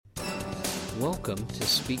Welcome to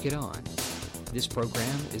Speak It On. This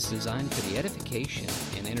program is designed for the edification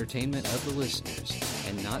and entertainment of the listeners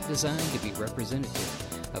and not designed to be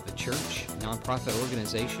representative of a church, nonprofit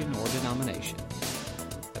organization, or denomination.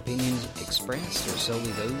 Opinions expressed are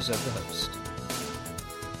solely those of the host.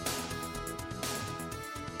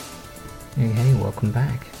 Hey, welcome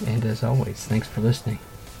back. And as always, thanks for listening.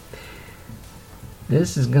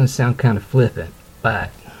 This is going to sound kind of flippant,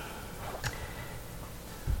 but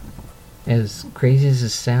as crazy as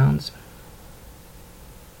this sounds,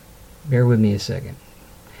 bear with me a second.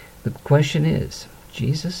 The question is,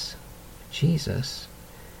 Jesus,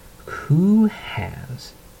 who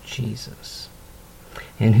has Jesus?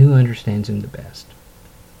 And who understands him the best?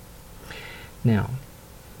 Now,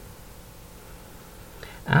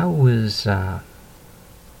 I was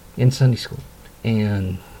in Sunday school,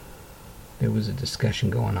 and there was a discussion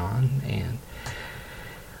going on, and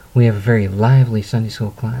we have a very lively Sunday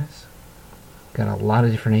school class. Got a lot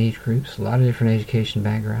of different age groups, a lot of different education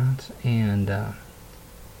backgrounds, and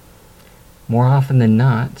more often than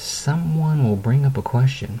not, someone will bring up a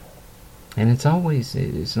question, and it's not always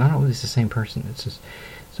the same person. It's just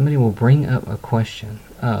somebody will bring up a question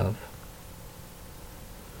of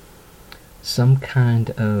some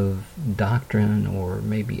kind of doctrine or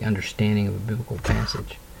maybe understanding of a biblical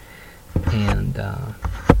passage, and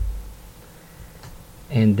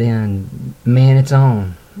then, man, it's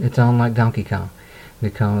on like Donkey Kong,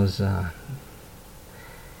 because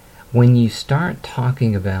when you start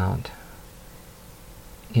talking about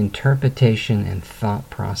interpretation and thought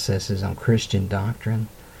processes on Christian doctrine,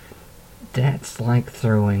 that's like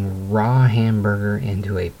throwing raw hamburger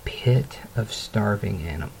into a pit of starving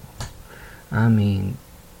animals. I mean,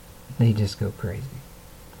 they just go crazy.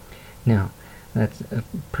 Now, that's a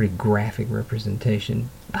pretty graphic representation,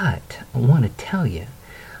 but I want to tell you,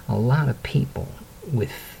 a lot of people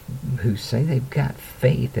who say they've got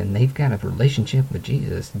faith and they've got a relationship with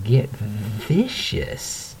Jesus get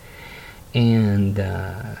vicious, and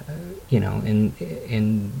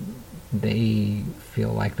and they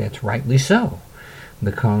feel like that's rightly so,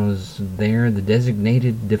 because they're the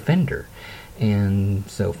designated defender and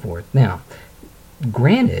so forth. Now,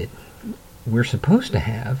 granted, we're supposed to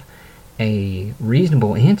have a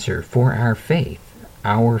reasonable answer for our faith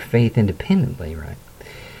independently, right?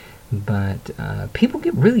 But people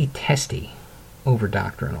get really testy over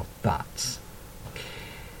doctrinal thoughts.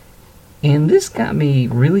 And this got me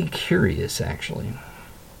really curious, actually.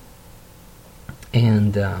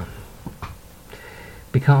 And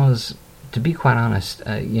because, to be quite honest,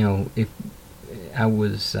 if I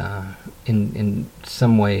was in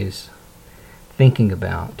some ways thinking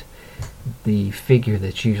about the figure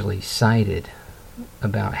that's usually cited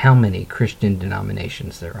about how many Christian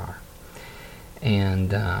denominations there are.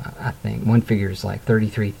 And I think one figure is like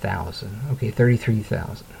 33,000. Okay,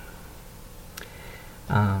 33,000.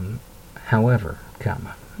 However,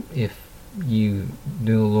 if you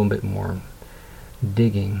do a little bit more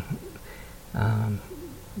digging,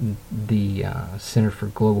 the Center for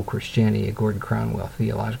Global Christianity at Gordon Conwell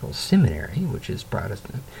Theological Seminary, which is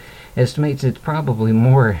Protestant, estimates it's probably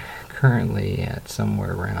more currently at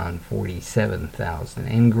somewhere around 47,000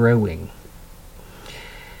 and growing.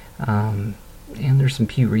 And there's some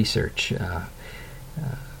Pew Research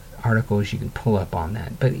articles you can pull up on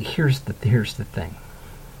that. But here's the thing.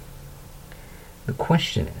 The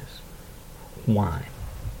question is, why?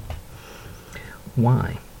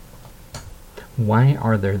 Why? Why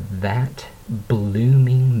are there that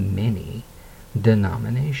blooming many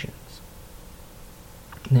denominations?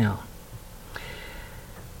 Now,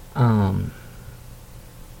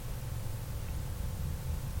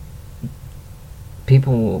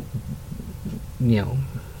 people will,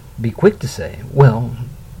 be quick to say, well,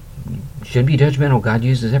 shouldn't be judgmental. God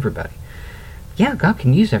uses everybody. Yeah, God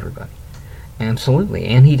can use everybody. Absolutely,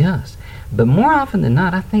 and he does. But more often than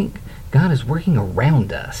not, I think God is working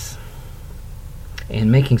around us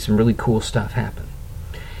and making some really cool stuff happen.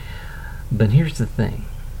 But here's the thing.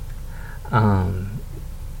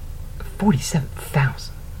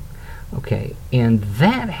 47,000. Okay, and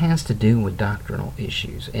that has to do with doctrinal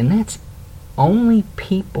issues. And that's only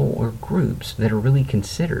people or groups that are really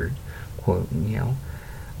considered, quote,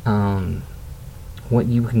 what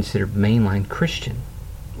you would consider mainline Christian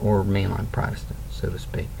or mainline Protestant, so to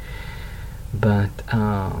speak. But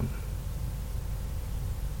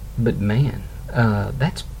man,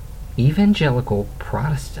 that's evangelical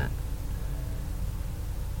Protestant.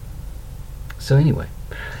 So anyway,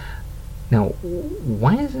 now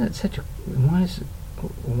why does that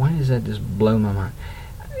just blow my mind?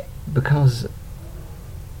 Because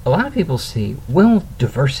a lot of people see, well,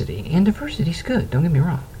 diversity, and diversity's good, don't get me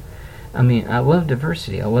wrong. I mean, I love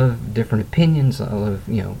diversity. I love different opinions. I love,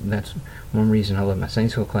 that's one reason I love my Sunday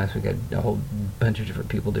school class. We got a whole bunch of different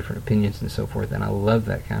people, different opinions, and so forth, and I love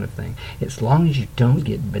that kind of thing. As long as you don't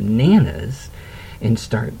get bananas and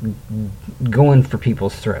start going for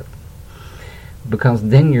people's throat. Because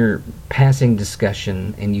then you're passing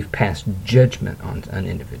discussion and you've passed judgment on an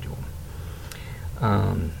individual.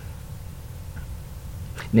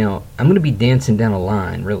 Now, I'm going to be dancing down a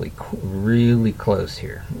line really close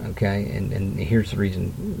here, okay? And here's the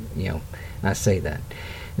reason, I say that.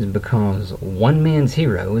 Is because one man's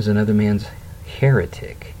hero is another man's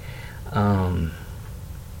heretic. And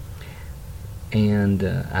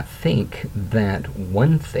I think that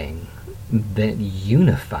one thing that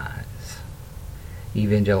unifies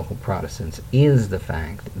evangelical Protestants is the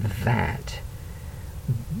fact that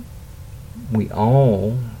we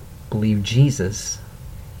all believe Jesus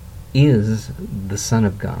is the Son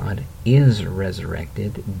of God, is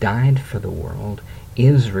resurrected, died for the world,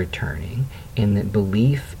 is returning, and that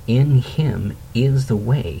belief in Him is the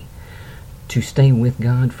way to stay with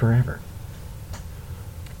God forever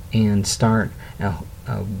and start a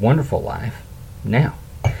wonderful life now.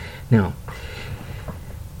 Now,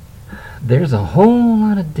 there's a whole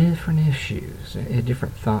lot of different issues,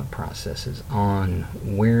 different thought processes on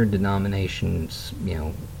where denominations,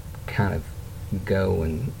 kind of go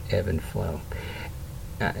and ebb and flow.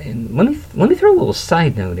 And let me throw a little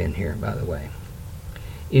side note in here, by the way.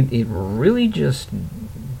 It really just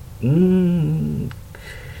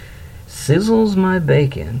sizzles my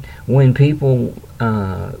bacon when people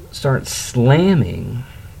start slamming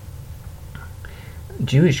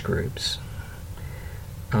Jewish groups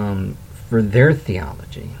for their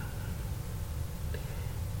theology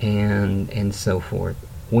and so forth,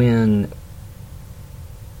 when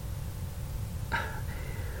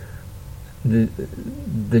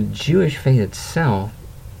the Jewish faith itself,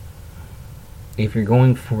 if you're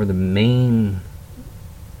going for the main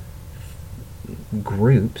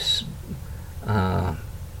groups,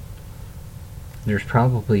 there's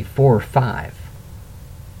probably 4 or 5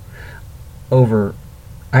 over,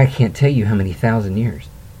 I can't tell you how many thousand years,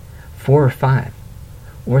 4 or 5: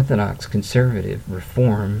 Orthodox, Conservative,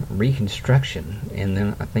 Reform, Reconstruction, and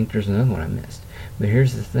then I think there's another one I missed. But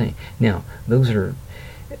here's the thing. Now, those are,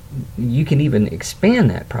 you can even expand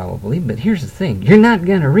that probably, but here's the thing. You're not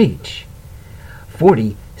going to reach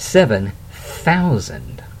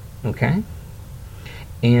 47,000, okay?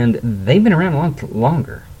 And they've been around a lot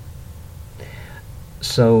longer.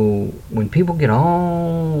 So when people get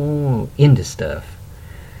all into stuff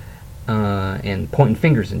and pointing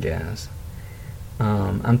fingers and jazz,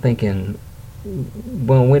 I'm thinking,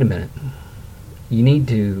 well, wait a minute. You need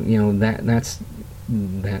to, that's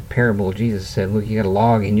that parable Jesus said, look, you got a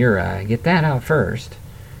log in your eye. Get that out first,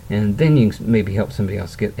 and then you can maybe help somebody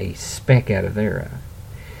else get a speck out of their eye.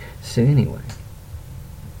 So anyway,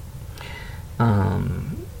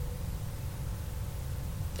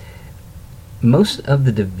 most of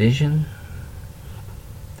the division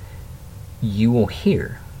you will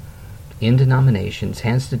hear in denominations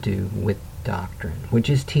has to do with doctrine, which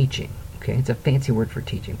is teaching. Okay, it's a fancy word for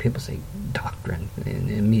teaching. People say doctrine,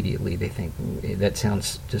 and immediately they think that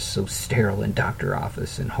sounds just so sterile and doctor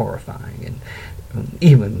office and horrifying, and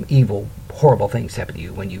even evil, horrible things happen to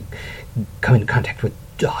you when you come in contact with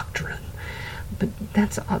doctrine. But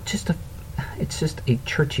that's it's just a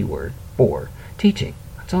churchy word for teaching.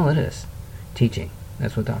 That's all it is. Teaching.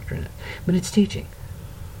 That's what doctrine is. But it's teaching.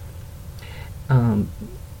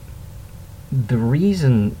 The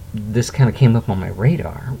reason this kind of came up on my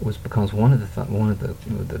radar was because one of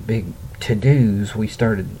the big to-dos we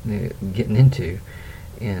started getting into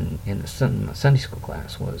in my Sunday school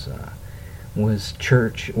class was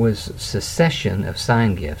secession of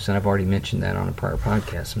sign gifts, and I've already mentioned that on a prior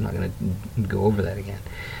podcast. So I'm not going to go over that again,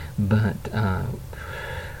 but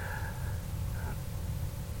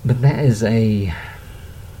that's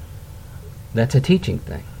a teaching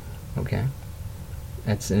thing, okay?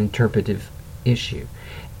 That's an interpretive issue.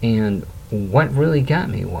 And what really got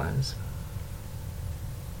me was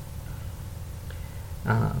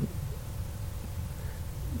an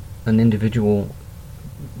individual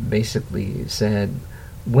basically said,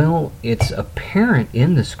 well, it's apparent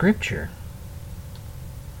in the scripture.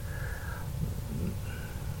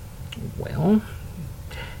 Well,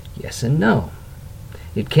 yes and no.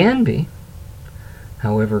 It can be.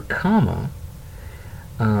 However,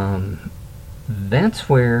 that's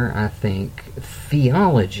where I think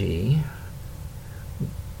theology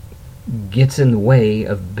gets in the way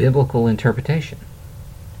of biblical interpretation.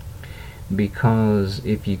 Because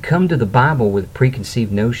if you come to the Bible with a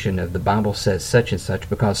preconceived notion of the Bible says such and such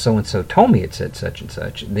because so-and-so told me it said such and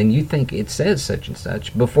such, then you think it says such and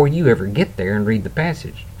such before you ever get there and read the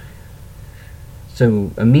passage.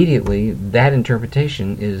 So immediately that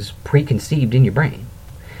interpretation is preconceived in your brain.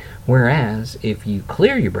 Whereas if you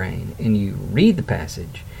clear your brain and you read the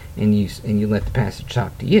passage and you let the passage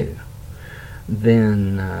talk to you,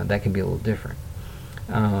 then that can be a little different.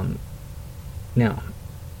 Now,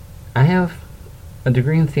 I have a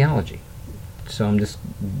degree in theology, so I'm just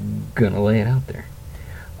going to lay it out there.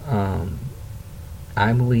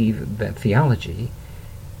 I believe that theology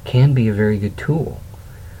can be a very good tool.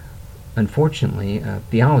 Unfortunately,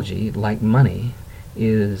 theology, like money,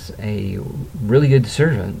 is a really good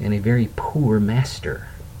servant and a very poor master.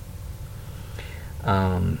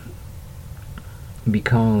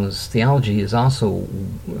 Because theology is also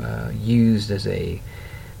used as a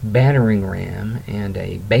battering ram and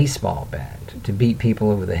a baseball bat to beat people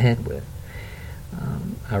over the head with.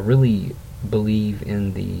 I really believe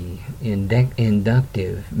in the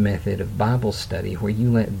inductive method of Bible study, where you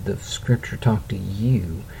let the Scripture talk to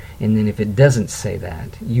you, and then if it doesn't say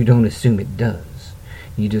that, you don't assume it does.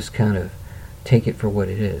 You just kind of take it for what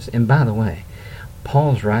it is. And by the way,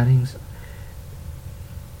 Paul's writings,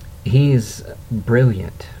 he is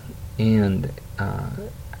brilliant, and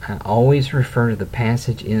I always refer to the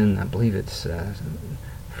passage in, I believe it's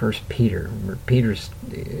 1 Peter, where Peter's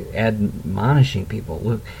admonishing people.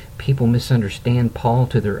 Look, people misunderstand Paul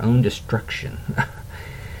to their own destruction.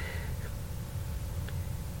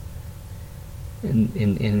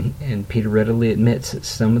 and Peter readily admits that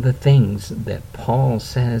some of the things that Paul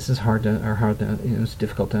says is it's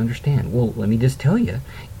difficult to understand. Well, let me just tell you,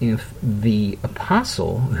 if the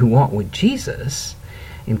apostle who walked with Jesus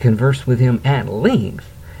and conversed with him at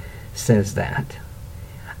length says that,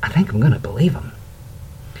 I think I'm going to believe him.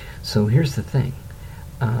 So here's the thing.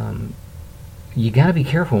 You got to be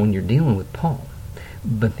careful when you're dealing with Paul.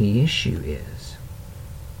 But the issue is,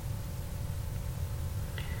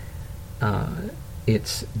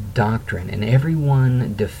 it's doctrine. And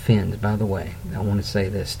everyone defends, by the way, I want to say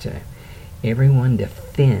this too. Everyone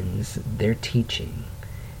defends their teaching,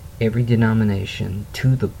 every denomination,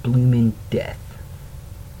 to the blooming death.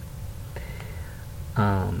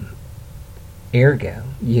 Ergo,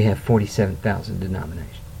 you have 47,000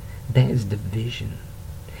 denominations. That is division.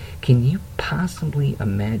 Can you possibly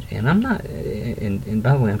imagine? And I'm not. And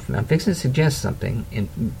by the way, I'm fixing to suggest something, and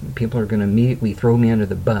people are going to immediately throw me under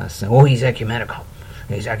the bus. And, he's ecumenical.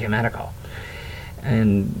 He's ecumenical,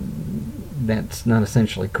 and that's not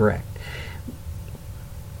essentially correct.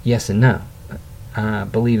 Yes and no. I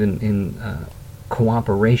believe in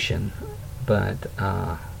cooperation, but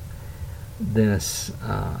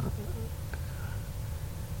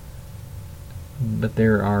but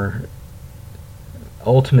there are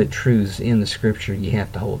ultimate truths in the Scripture you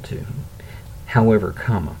have to hold to. However,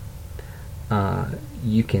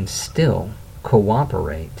 you can still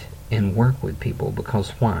cooperate and work with people,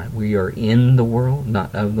 because why? We are in the world,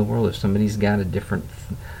 not of the world. If somebody's got a different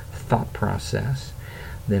thought process,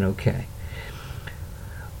 then okay.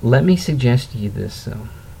 Let me suggest to you this, though.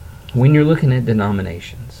 When you're looking at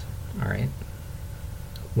denominations, all right?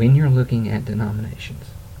 When you're looking at denominations,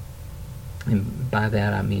 and by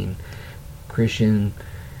that I mean Christian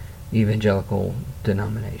evangelical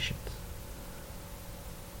denominations,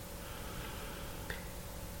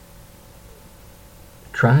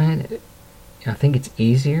 I think it's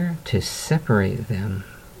easier to separate them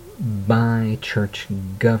by church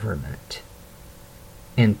government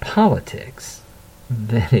and politics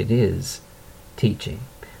than it is teaching.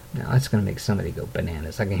 Now that's going to make somebody go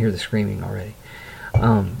bananas. I can hear the screaming already.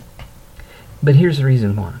 But here's the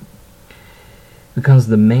reason why. Because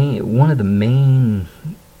one of the main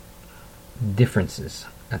differences,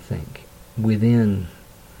 I think, within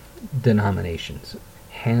denominations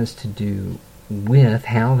has to do with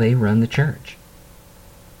how they run the church.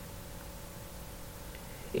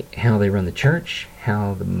 How they run the church,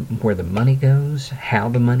 where the money goes, how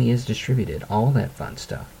the money is distributed, all that fun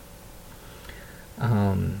stuff.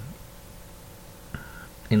 And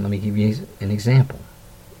let me give you an example.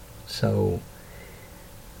 So,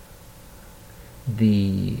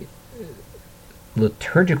 the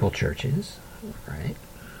liturgical churches, right,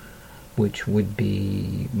 which would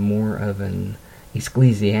be more of an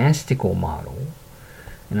ecclesiastical model,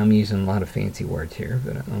 and I'm using a lot of fancy words here,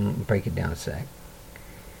 but I'm going to break it down a sec,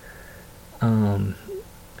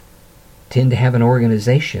 tend to have an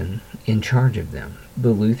organization in charge of them. The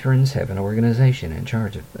Lutherans have an organization in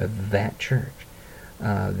charge of that church.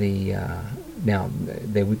 Now,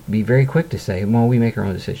 they would be very quick to say, well, we make our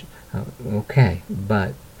own decision. Okay,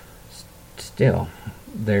 but still,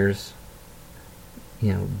 there's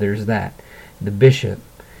that. The bishop,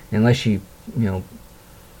 unless you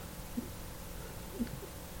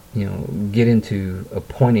get into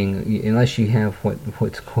appointing, unless you have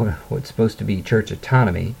what's supposed to be church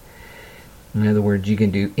autonomy. In other words, you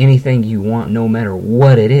can do anything you want, no matter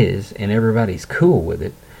what it is, and everybody's cool with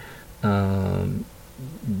it.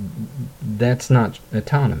 That's not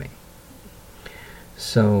autonomy.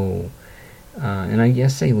 So, and I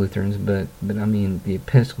guess say Lutherans, but I mean the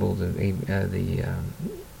Episcopals, the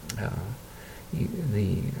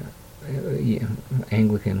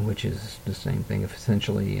Anglican, which is the same thing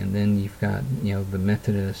essentially, and then you've got the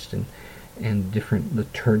Methodist and different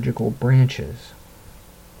liturgical branches.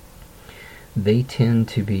 They tend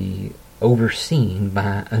to be overseen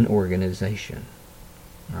by an organization.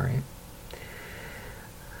 All right.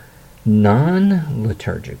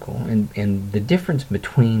 Non-liturgical, and the difference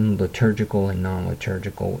between liturgical and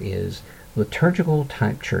non-liturgical is liturgical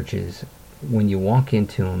type churches, when you walk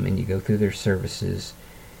into them and you go through their services,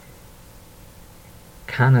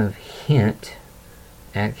 kind of hint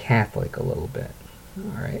at Catholic a little bit,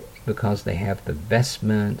 all right, because they have the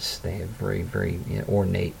vestments, they have very, very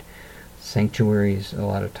ornate sanctuaries a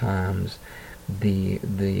lot of times. The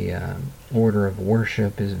order of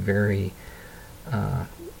worship is very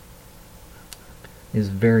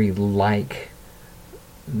like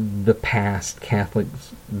the past Catholic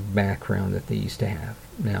background that they used to have.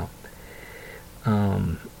 Now,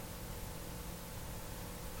 I'm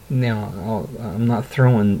not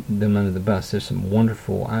throwing them under the bus. There's some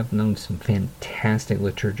wonderful, I've known some fantastic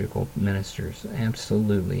liturgical ministers,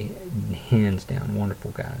 absolutely, hands down,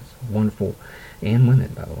 wonderful guys, wonderful, and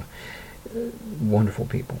women, by the way, wonderful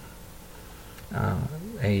people.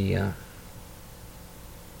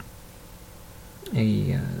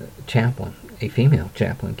 A chaplain, a female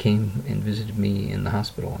chaplain, came and visited me in the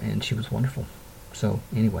hospital, and she was wonderful. So,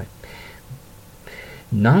 anyway,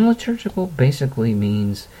 non-liturgical basically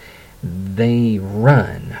means they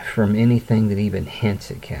run from anything that even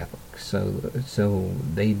hints at Catholic. So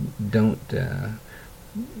they don't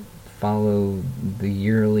follow the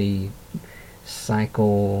yearly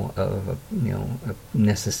cycle of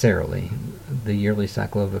necessarily the yearly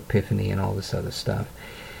cycle of Epiphany and all this other stuff.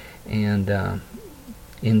 And the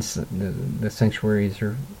sanctuaries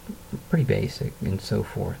are pretty basic and so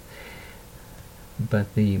forth.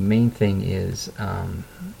 But the main thing is,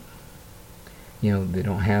 they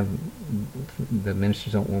don't have, the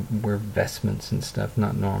ministers don't wear vestments and stuff,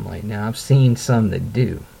 not normally. Now, I've seen some that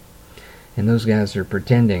do, and those guys are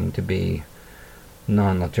pretending to be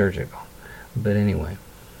non-liturgical. But anyway,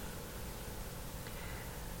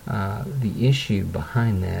 the issue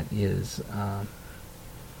behind that is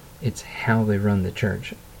it's how they run the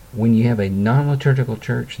church. When you have a non-liturgical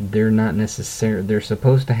church, they're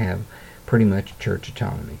supposed to have pretty much church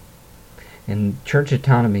autonomy. And church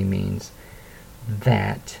autonomy means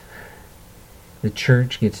that the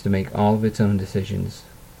church gets to make all of its own decisions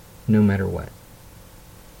no matter what.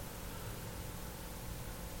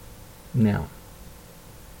 Now,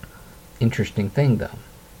 interesting thing though,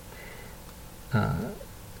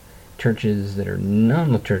 churches that are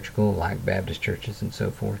non-liturgical, like Baptist churches and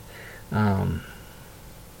so forth,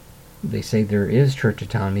 they say there is church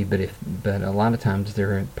autonomy, but a lot of times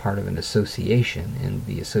they're part of an association, and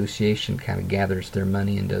the association kind of gathers their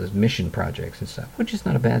money and does mission projects and stuff, which is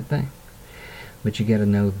not a bad thing. But you got to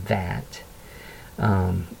know that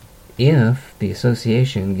if the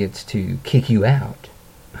association gets to kick you out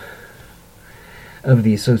of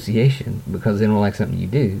the association because they don't like something you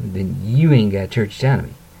do, then you ain't got church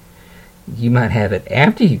autonomy. You might have it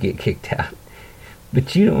after you get kicked out,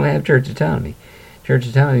 but you don't have church autonomy. Church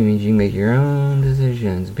autonomy means you can make your own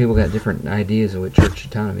decisions. People got different ideas of what church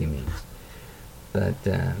autonomy means. But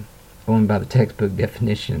going by the textbook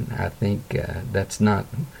definition, I think that's not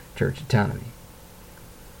church autonomy.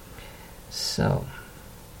 So,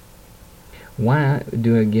 why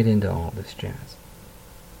do I get into all this jazz?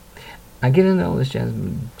 I get into all this jazz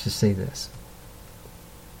to say this.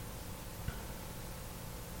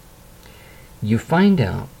 You find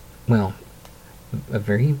out, well, a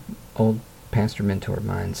very old pastor mentor of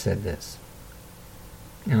mine said this,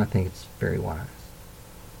 and I think it's very wise.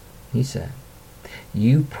 He said,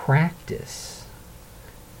 you practice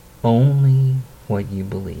only what you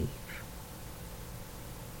believe.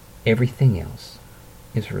 Everything else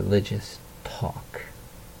is religious talk.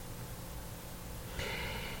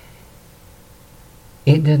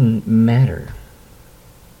 It doesn't matter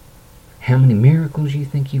how many miracles you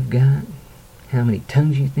think you've got, how many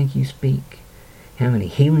tongues you think you speak, how many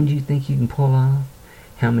healings you think you can pull off,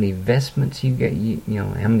 how many vestments you get, you know,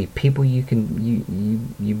 how many people you can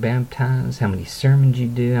you baptize, how many sermons you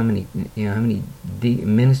do, how many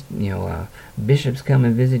bishops come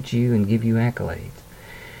and visit you and give you accolades.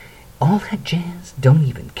 All that jazz don't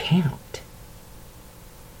even count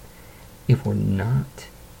if we're not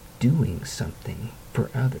doing something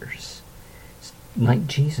for others like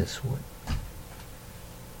Jesus would.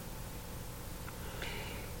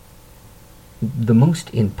 The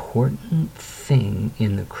most important thing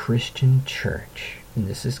in the Christian church, and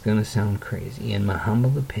this is going to sound crazy, in my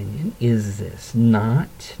humble opinion, is this: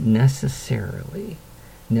 not necessarily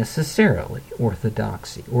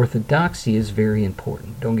orthodoxy. Orthodoxy is very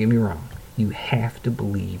important, don't get me wrong. You have to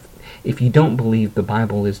believe. If you don't believe the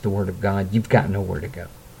Bible is the Word of God, you've got nowhere to go.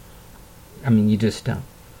 I mean, you just don't.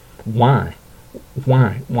 Why?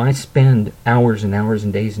 Why spend hours and hours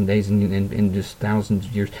and days and just thousands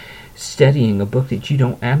of years studying a book that you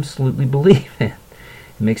don't absolutely believe in?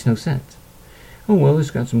 It makes no sense. Oh, well, it's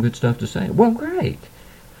got some good stuff to say. Well, great.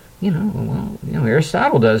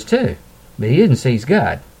 Aristotle does too. But he didn't say he's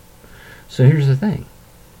God. So here's the thing.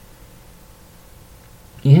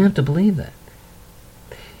 You have to believe that.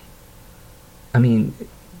 I mean,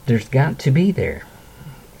 there's got to be there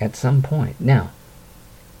at some point. Now,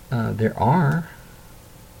 there are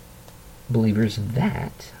believers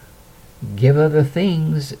that give other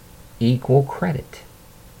things equal credit,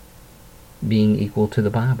 being equal to the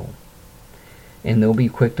Bible. And they'll be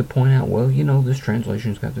quick to point out, well, this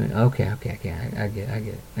translation's got to... Okay, I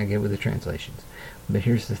get with the translations. But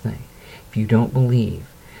here's the thing. If you don't believe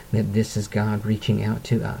that this is God reaching out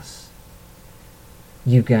to us,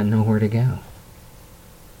 you've got nowhere to go.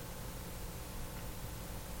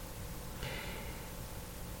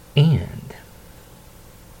 And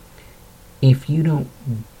if you don't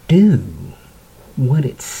do what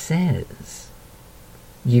it says,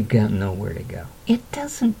 you've got nowhere to go. It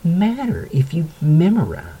doesn't matter if you've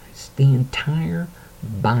memorized the entire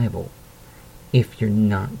Bible if you're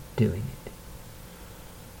not doing it.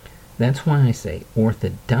 That's why I say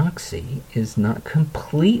orthodoxy is not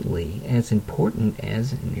completely as important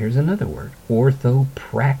as, and here's another word,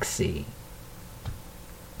 orthopraxy.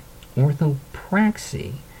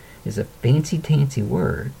 Orthopraxy is a fancy-tancy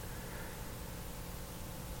word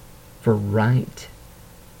for right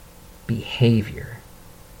behavior.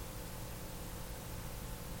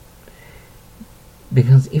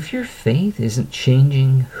 Because if your faith isn't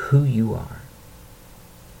changing who you are,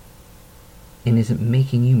 and isn't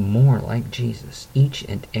making you more like Jesus each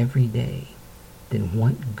and every day, then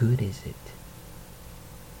what good is it?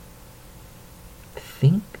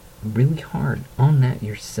 Think really hard on that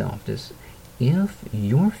yourself. Just if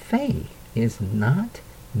your faith is not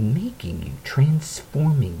making you,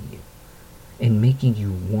 transforming you, and making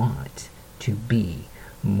you want to be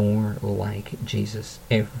more like Jesus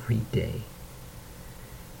every day,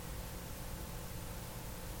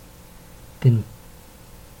 then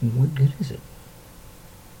what good is it?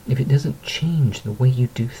 If it doesn't change the way you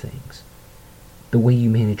do things, the way you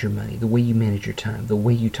manage your money, the way you manage your time, the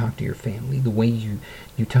way you talk to your family, the way you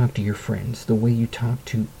talk to your friends, the way you talk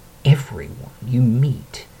to everyone you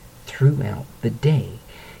meet throughout the day,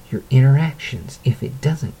 your interactions, if it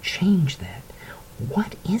doesn't change that,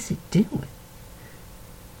 what is it doing?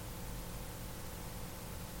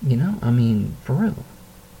 For real.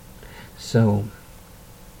 So,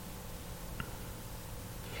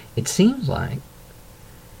 it seems like,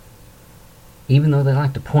 even though they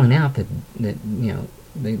like to point out that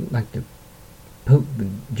they like to poke the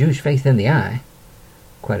Jewish faith in the eye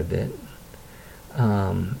quite a bit,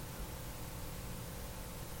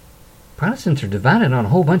 Protestants are divided on a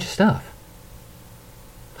whole bunch of stuff.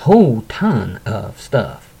 Whole ton of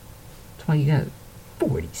stuff. That's why you got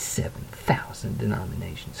 47,000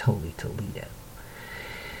 denominations. Holy Toledo.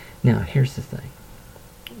 Now, here's the thing.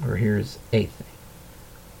 Or here's a thing.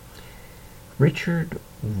 Richard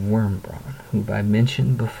Wurmbrand, who I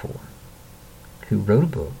mentioned before, who wrote a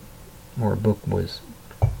book, or a book was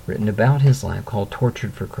written about his life called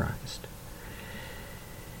Tortured for Christ.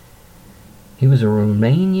 He was a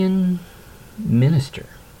Romanian minister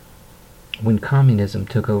when communism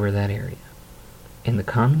took over that area. And the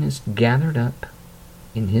communists gathered up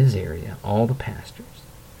in his area all the pastors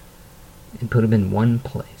and put them in one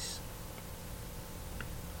place.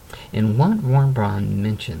 And what Wurmbrand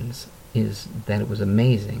mentions is that it was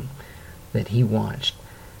amazing that he watched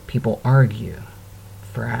people argue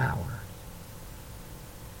for an hour.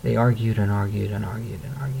 They argued and argued and argued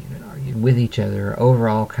and argued and argued with each other over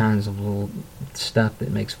all kinds of little stuff that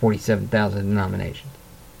makes 47,000 denominations.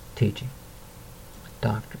 Teaching.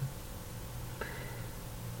 Doctrine.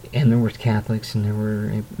 And there were Catholics and there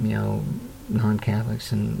were,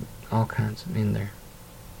 non-Catholics and all kinds in there.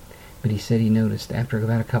 But he said he noticed after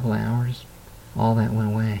about a couple of hours, all that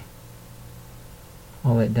went away.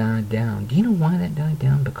 All that died down. Do you know why that died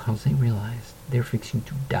down? Because they realized they're fixing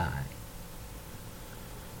to die.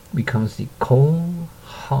 Because the cold,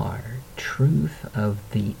 hard truth of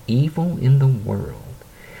the evil in the world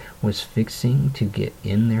was fixing to get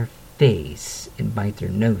in their face and bite their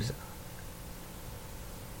nose off.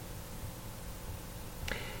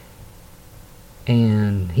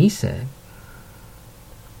 And he said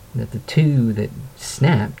that the two that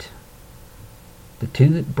snapped, the two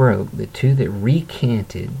that broke, the two that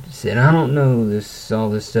recanted, said, I don't know all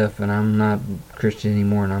this stuff, and I'm not Christian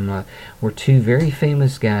anymore, and I'm not, were two very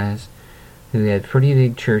famous guys who had pretty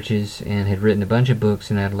big churches and had written a bunch of books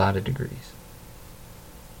and had a lot of degrees.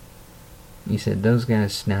 He said those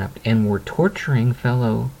guys snapped and were torturing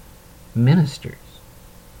fellow ministers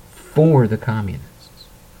for the communists.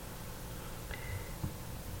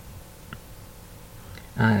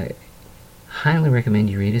 I highly recommend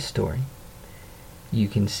you read his story. You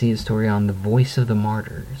can see his story on The Voice of the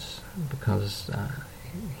Martyrs, because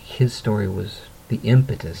his story was the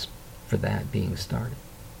impetus for that being started.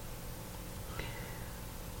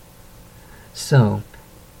 So,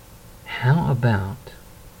 how about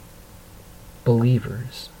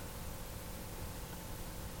believers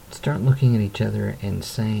start looking at each other and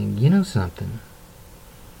saying, you know something,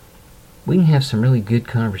 we can have some really good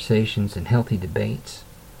conversations and healthy debates,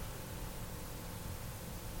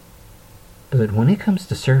 but when it comes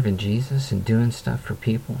to serving Jesus and doing stuff for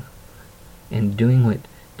people and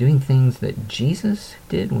doing things that Jesus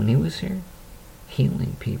did when he was here,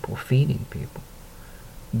 healing people, feeding people,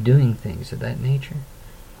 doing things of that nature,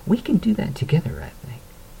 we can do that together, I think.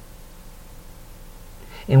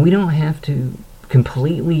 And we don't have to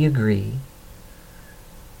completely agree.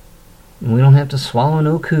 And we don't have to swallow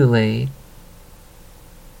no Kool-Aid.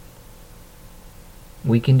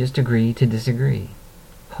 We can just agree to disagree.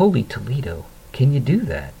 Holy Toledo, can you do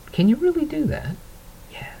that? Can you really do that?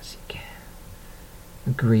 Yes, you can.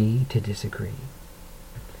 Agree to disagree.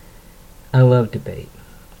 I love debate.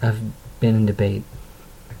 I've been in debate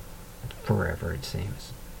forever, it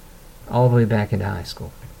seems. All the way back into high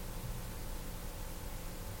school.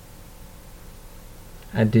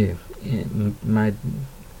 I do.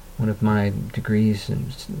 One of my degrees,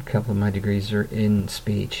 and a couple of my degrees are in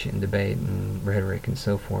speech and debate and rhetoric and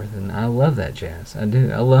so forth, and I love that jazz. I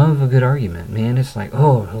do. I love a good argument, man. It's like,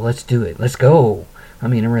 oh, let's do it. Let's go.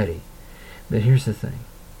 I'm ready. But here's the thing.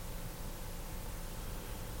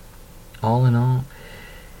 All in all,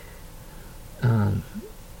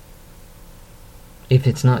 if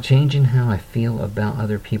it's not changing how I feel about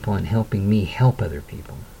other people and helping me help other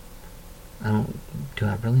people, do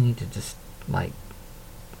I really need to just,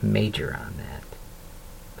 major on that?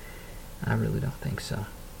 I really don't think so.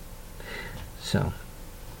 So,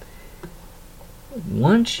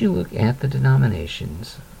 once you look at the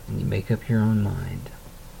denominations and you make up your own mind,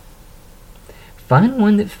 find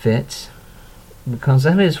one that fits, because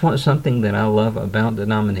that is something that I love about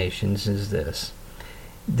denominations is this.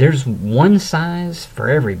 There's one size for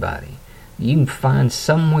everybody. You can find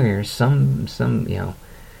somewhere some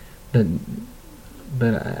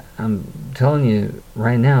but I'm telling you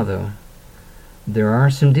right now, though, there are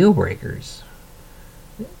some deal breakers.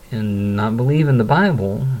 And not believing the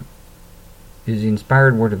Bible is the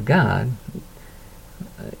inspired word of God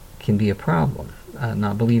can be a problem.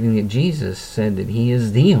 Not believing that Jesus said that he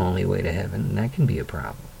is the only way to heaven, that can be a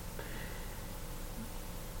problem.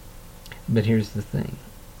 But here's the thing.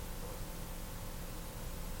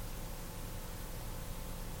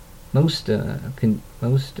 Most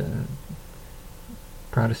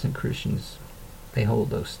Protestant Christians, they hold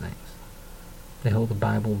those things. They hold the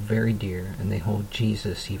Bible very dear, and they hold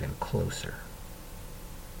Jesus even closer.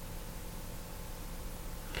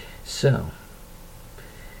 So,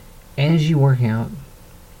 as you work out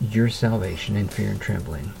your salvation in fear and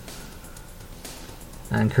trembling,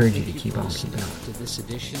 I encourage you to keep on keeping on. To this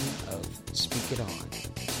edition of Speak It On.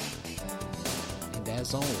 And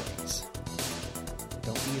as always,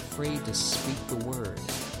 don't be afraid to speak the word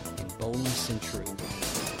in boldness and truth.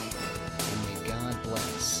 And may God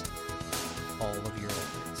bless all of your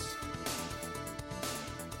efforts.